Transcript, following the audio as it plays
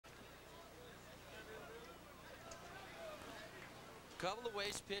Couple of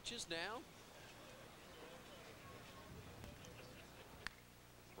waste pitches now.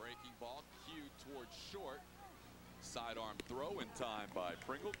 Breaking ball cued towards short. Sidearm throw in time by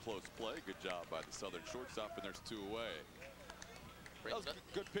Pringle. Close play. Good job by the Southern shortstop, and there's 2 away. That was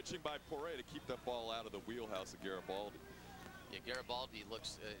good pitching by Poirier to keep that ball out of the wheelhouse of Garibaldi. Yeah, Garibaldi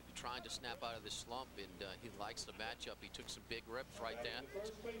looks trying to snap out of this slump, and he likes the matchup. He took some big rips right there.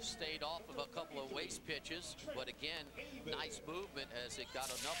 Stayed off of a couple of waste pitches, but again, nice movement as it got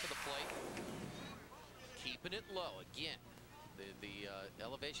enough of the plate. Keeping it low again. The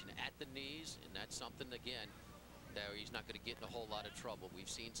elevation at the knees, and that's something again that he's not going to get in a whole lot of trouble. We've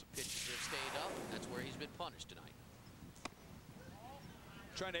seen some pitches that have stayed up. That's where he's been punished tonight.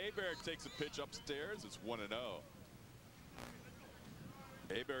 Trying to Hebert takes a pitch upstairs. It's 1-0.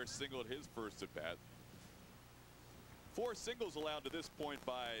 Hebert singled his first at bat. 4 singles allowed to this point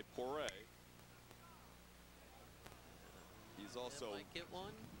by Poirier. He's also might get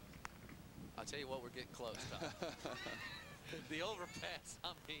one. I'll tell you what, we're getting close, Tom. The overpass,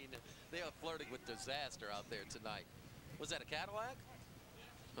 I mean, they are flirting with disaster out there tonight. Was that a Cadillac?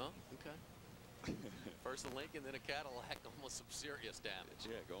 Huh? Okay. First a Lincoln, then a Cadillac, almost some serious damage.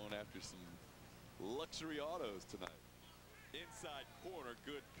 Yeah, going after some luxury autos tonight. Inside corner,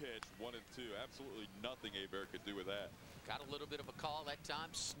 good pitch, 1-2. Absolutely nothing Hebert could do with that. Got a little bit of a call that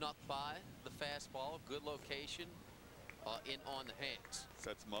time, snuck by the fastball, good location, in on the hands.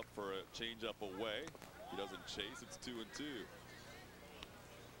 Sets him up for a changeup away. He doesn't chase. It's 2-2.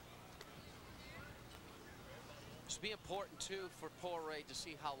 It's be important too for Poirier to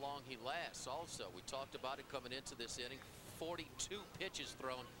see how long he lasts. Also, we talked about it coming into this inning. 42 pitches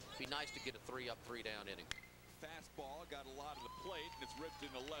thrown. Be nice to get a 3-up, 3-down inning. Fastball got a lot of the plate, and it's ripped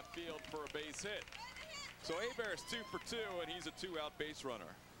into left field for a base hit. So Hebert's 2 for 2, and he's a 2-out base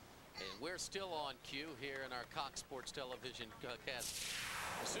runner. And we're still on cue here in our Cox Sports Television cast.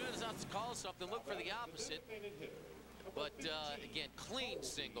 As soon as I call something, look for the opposite. But again, clean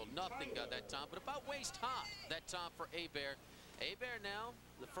single, nothing that time, but about waist high that time for Hebert. Hebert now,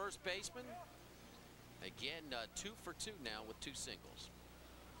 the first baseman. Again, 2 for 2 now with 2 singles.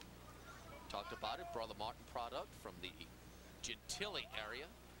 Talked about it, Brother Martin product from the Gentilly area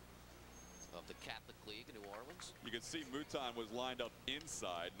of the Catholic League in New Orleans. You can see Mouton was lined up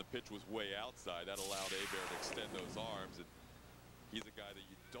inside, and the pitch was way outside. That allowed Hebert to extend those arms, and he's a guy that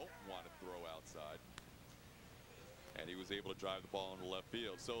you don't want to throw outside. And he was able to drive the ball into left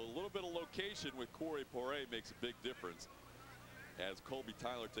field. So a little bit of location with Corey Poirier makes a big difference as Colby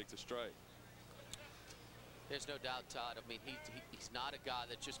Tyler takes a strike. There's no doubt, Todd. I mean, he's not a guy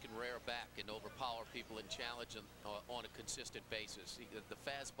that just can rear back and overpower people and challenge them on a consistent basis. The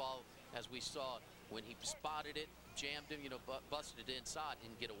fastball, as we saw, when he spotted it, jammed him, you know, busted it inside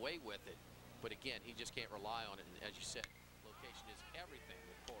and get away with it. But again, he just can't rely on it. And as you said, location is everything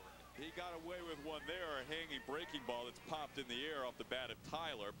with Poirier. He got away with one there, a hanging breaking ball that's popped in the air off the bat of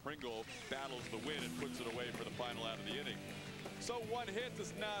Tyler. Pringle battles the win and puts it away for the final out of the inning. So 1 hit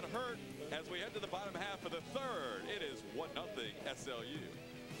does not hurt as we head to the bottom half of the 3rd. It is 1-0 SLU.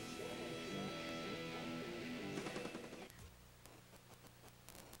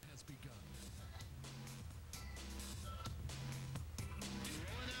 Has begun.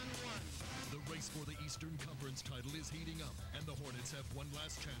 The race for the Eastern Conference title is heating up, and the Hornets have one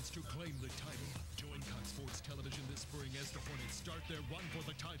last chance to claim the title. Join Cox Sports Television this spring as the Hornets start their run for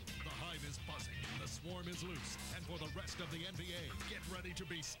the title. The hive is buzzing, the swarm is loose, and for the rest of the NBA, get ready to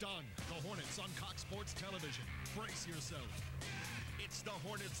be stung. The Hornets on Cox Sports Television. Brace yourself. It's the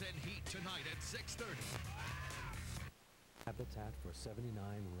Hornets and Heat tonight at 6:30. Habitat for 79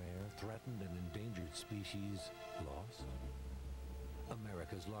 rare, threatened, and endangered species lost.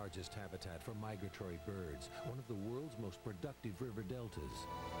 America's largest habitat for migratory birds, one of the world's most productive river deltas,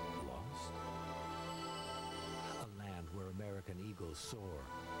 lost. A land where American eagles soar,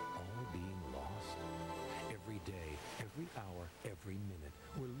 all being lost. Every day, every hour, every minute,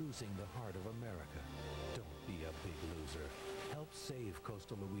 we're losing the heart of America. Don't be a big loser. Help save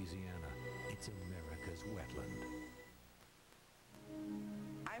coastal Louisiana. It's America's wetland.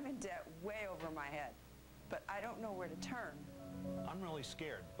 I'm in debt way over my head, but I don't know where to turn. I'm really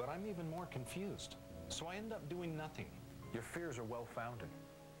scared, but I'm even more confused. So I end up doing nothing. Your fears are well-founded.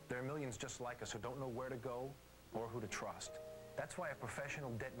 There are millions just like us who don't know where to go or who to trust. That's why a professional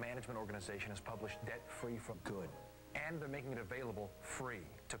debt management organization has published Debt Free for Good. And they're making it available free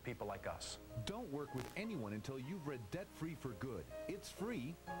to people like us. Don't work with anyone until you've read Debt Free for Good. It's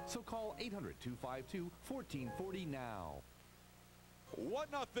free, so call 800-252-1440 now.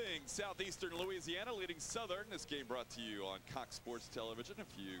 1-0 Southeastern Louisiana leading Southern. This game brought to you on Cox Sports Television. A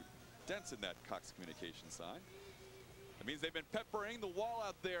few dents in that Cox Communications sign. That means they've been peppering the wall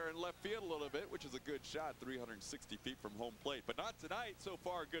out there in left field a little bit, which is a good shot, 360 feet from home plate. But not tonight. So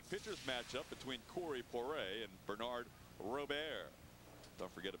far, a good pitchers matchup between Corey Poirier and Bernard Robert.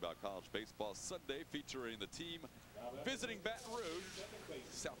 Don't forget about college baseball Sunday, featuring the team visiting Baton Rouge,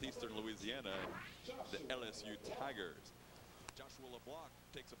 southeastern Louisiana, the LSU Tigers. Joshua LeBlanc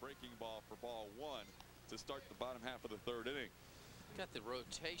takes a breaking ball for ball 1 to start the bottom half of the 3rd inning. Got the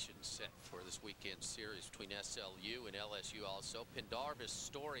rotation set for this weekend series between SLU and LSU also. Pendarvis,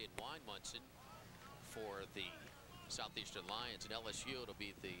 Story, and Weinmunson for the Southeastern Lions. And LSU, it'll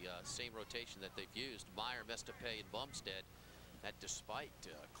be the same rotation that they've used. Meyer, Mestapay, and Bumstead. That despite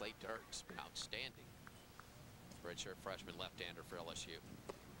Clay Dirk's been outstanding. Redshirt freshman left-hander for LSU.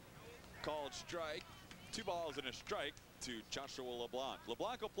 Called strike. 2 balls and a strike to Joshua LeBlanc.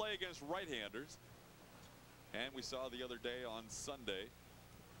 LeBlanc will play against right-handers. And we saw the other day on Sunday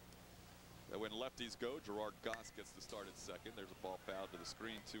that when lefties go, Gerard Goss gets the start at second. There's a ball foul to the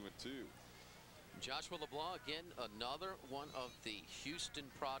screen, 2-2. Joshua LeBlanc, again, another one of the Houston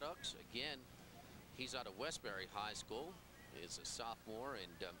products. Again, he's out of Westbury High School. Is a sophomore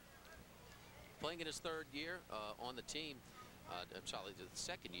and playing in his 3rd year on the team. I'm sorry, the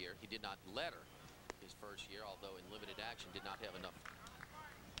 2nd year. He did not letter his 1st year, although in limited action did not have enough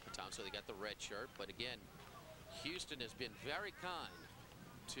time, so they got the red shirt. But again, Houston has been very kind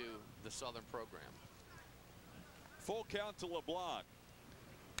to the Southern program. Full count to LeBlanc.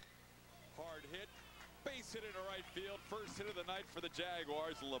 Hard hit, base hit into right field. First hit of the night for the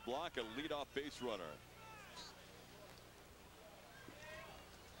Jaguars, and LeBlanc a leadoff base runner.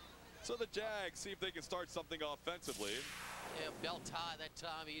 So the Jags see if they can start something offensively. Yeah, belt tie that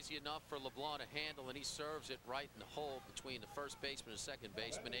time, easy enough for LeBlanc to handle, and he serves it right in the hole between the first baseman and second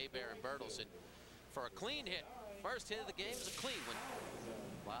baseman, Hebert and Bertelsen, for a clean hit. First hit of the game is a clean one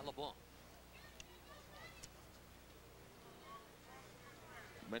by LeBlanc.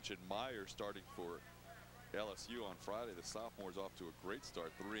 You mentioned Meyer starting for LSU on Friday. The sophomore's off to a great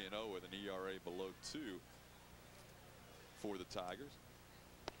start, 3-0 with an ERA below 2 for the Tigers.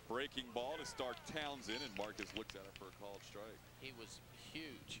 Breaking ball to start Townsend, and Marcus looks at it for a called strike. He was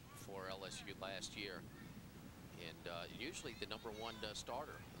huge for LSU last year, and usually the #1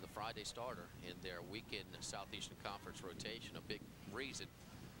 starter, the Friday starter in their weekend Southeastern Conference rotation. A big reason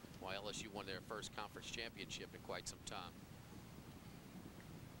why LSU won their first conference championship in quite some time.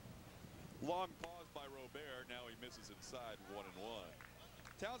 Long pause by Robert. Now he misses inside, 1-1.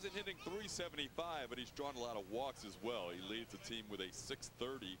 Townsend hitting .375, but he's drawn a lot of walks as well. He leads the team with a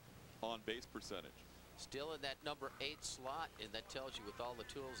 .630 on base percentage. Still in that #8 slot, and that tells you with all the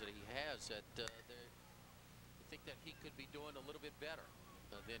tools that he has that you think that he could be doing a little bit better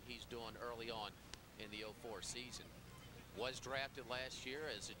than he's doing early on in the '04 season. Was drafted last year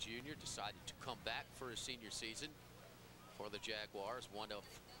as a junior, decided to come back for his senior season for the Jaguars. One of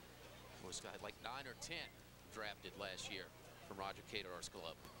was like 9 or 10 drafted last year from Roger Cador's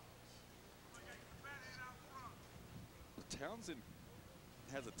club. Townsend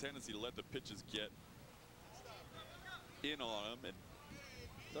has a tendency to let the pitches get in on him and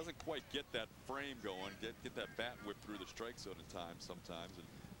doesn't quite get that frame going, get that bat whip through the strike zone at times sometimes. And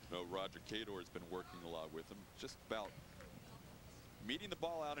you know, Roger Cador has been working a lot with him, just about meeting the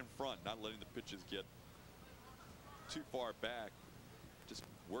ball out in front, not letting the pitches get too far back. Just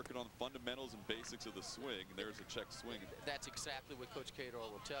working on the fundamentals and basics of the swing. And there's a check swing. That's exactly what Coach Cador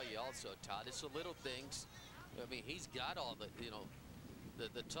will tell you also, Todd. It's the little things. I mean, he's got all the, you know,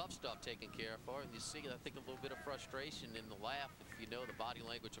 the tough stuff taken care of for him. You see, I think, a little bit of frustration in the laugh, if you know the body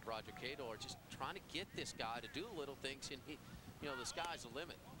language of Roger Cador, just trying to get this guy to do little things, and he, you know, the sky's the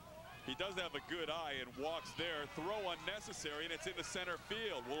limit. He does have a good eye and walks there. Throw unnecessary, and it's into center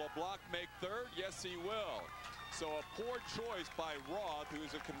field. Will LeBlanc make third? Yes, he will. So a poor choice by Roth,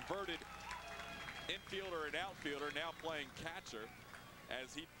 who's a converted infielder and outfielder, now playing catcher,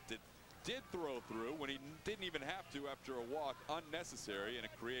 as he did throw through when he didn't even have to after a walk, unnecessary, and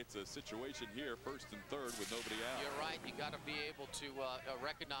it creates a situation here, first and third, with nobody out. You're right. You got to be able to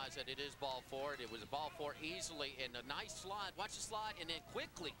recognize that it is ball four. It was a ball four easily, and a nice slide. Watch the slide, and then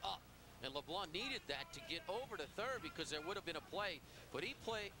quickly up. And LeBlanc needed that to get over to third because there would have been a play, but he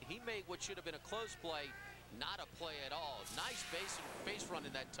made what should have been a close play not a play at all. Nice base run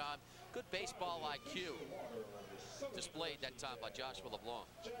in that time. Good baseball IQ displayed that time by Joshua LeBlanc.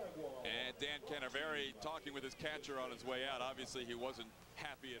 And Dan Canaveri talking with his catcher on his way out. Obviously, he wasn't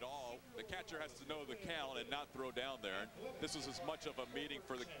happy at all. The catcher has to know the count and not throw down there. This was as much of a meeting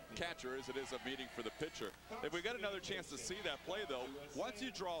for the catcher as it is a meeting for the pitcher. If we got another chance to see that play, though, once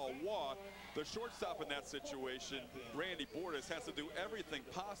you draw a walk, the shortstop in that situation, Randy Bordas, has to do everything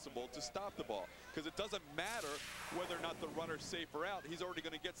possible to stop the ball, because it doesn't matter whether or not the runner's safe or out. He's already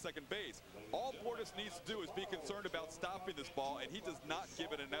going to get second base. All Bordas needs to do is be concerned about stopping this ball, and he does not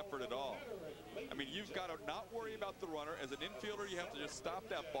give it an effort at all. I mean, you've got to not worry about the runner. As an infielder, you have to just stop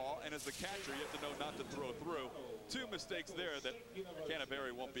that ball, and as a catcher, you have to know not to throw through. Two mistakes there that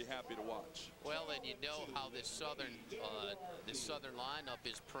Canterbury won't be happy to watch. Well, and you know how this southern lineup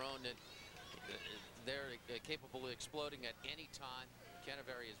is prone to, they're capable of exploding at any time.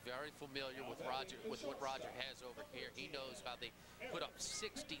 Canterbury is very familiar with what Roger has over here. He knows how they put up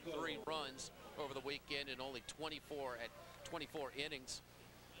 63 runs over the weekend in only 24 innings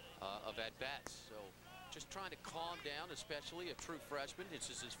of at-bats. So just trying to calm down, especially a true freshman. This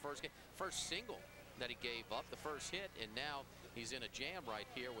is his first single that he gave up, the first hit, and now he's in a jam right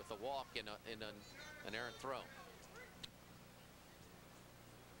here with a walk and an errant throw.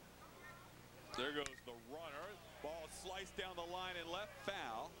 There goes the runner. Ball sliced down the line and left,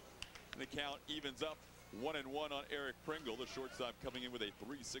 foul. And the count evens up 1-1 on Eric Pringle, the shortstop, coming in with a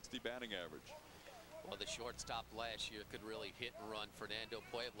 .360 batting average. Well, the shortstop last year could really hit and run. Fernando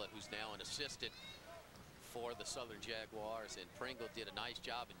Puebla, who's now an assistant for the Southern Jaguars, and Pringle did a nice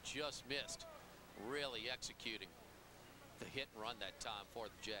job and just missed really executing the hit and run that time for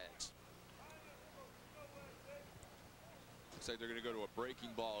the Jags. Looks like they're going to go to a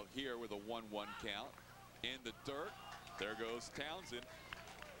breaking ball here with a 1-1 count. In the dirt, there goes Townsend.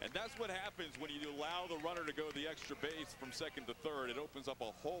 And that's what happens when you allow the runner to go the extra base from second to third. It opens up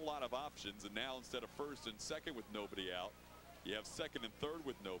a whole lot of options, and now instead of first and second with nobody out, you have second and third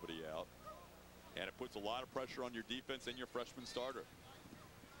with nobody out, and it puts a lot of pressure on your defense and your freshman starter.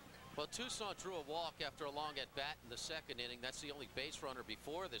 Well, Tucson drew a walk after a long at bat in the second inning. That's the only base runner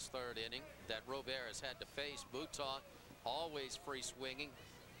before this third inning that Robert has had to face. Mouton, always free swinging,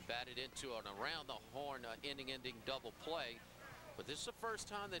 batted into an around the horn inning-ending double play. But this is the first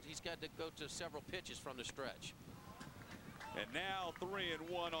time that he's got to go to several pitches from the stretch. And now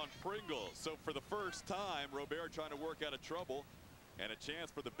 3-1 on Pringle. So for the first time, Robert trying to work out of trouble, and a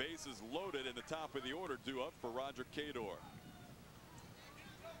chance for the bases loaded in the top of the order due up for Roger Cador.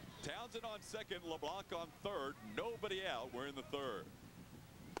 Townsend on second, LeBlanc on third, nobody out. We're in the third.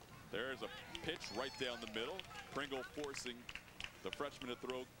 There's a pitch right down the middle. Pringle forcing the freshman to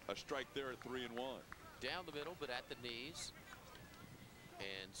throw a strike there at 3-1. Down the middle, but at the knees.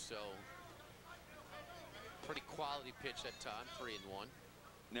 And so pretty quality pitch that time, 3-1.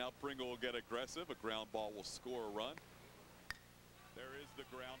 Now Pringle will get aggressive. A ground ball will score a run. There is the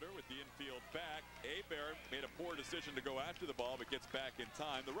grounder with the infield back. Hebert made a poor decision to go after the ball, but gets back in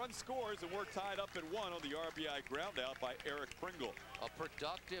time. The run scores, and we're tied up at 1 on the RBI ground out by Eric Pringle. A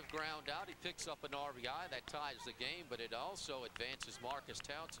productive ground out. He picks up an RBI. That ties the game, but it also advances Marcus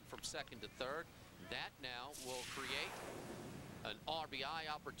Townsend from second to third. That now will create an RBI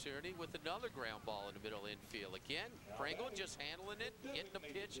opportunity with another ground ball in the middle infield. Again, Pringle just handling it, getting the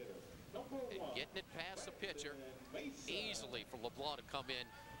pitch, and getting it past the pitcher easily for LeBlanc to come in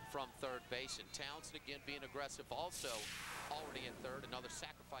from third base. And Townsend again being aggressive, also already in third. Another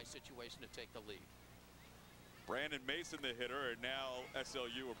sacrifice situation to take the lead. Brandon Mason, the hitter, and now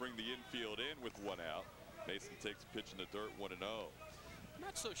SLU will bring the infield in with 1 out. Mason takes a pitch in the dirt, 1-0.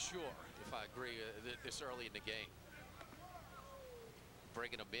 Not so sure if I agree this early in the game.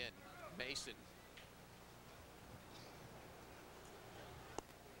 Bringing him in, Mason.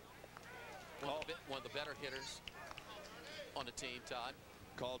 One of the better hitters on the team, Todd.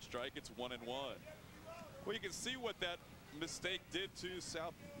 Called strike. It's 1-1. Well, you can see what that mistake did to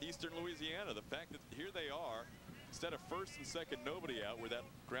southeastern Louisiana. The fact that here they are, instead of first and second, nobody out, where that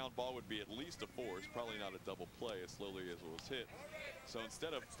ground ball would be at least a force, probably not a double play as slowly as it was hit. So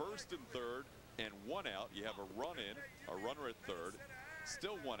instead of first and third and 1 out, you have a run in, a runner at third,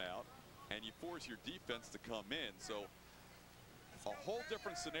 still 1 out, and you force your defense to come in. So a whole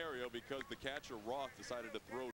different scenario because the catcher Roth decided to throw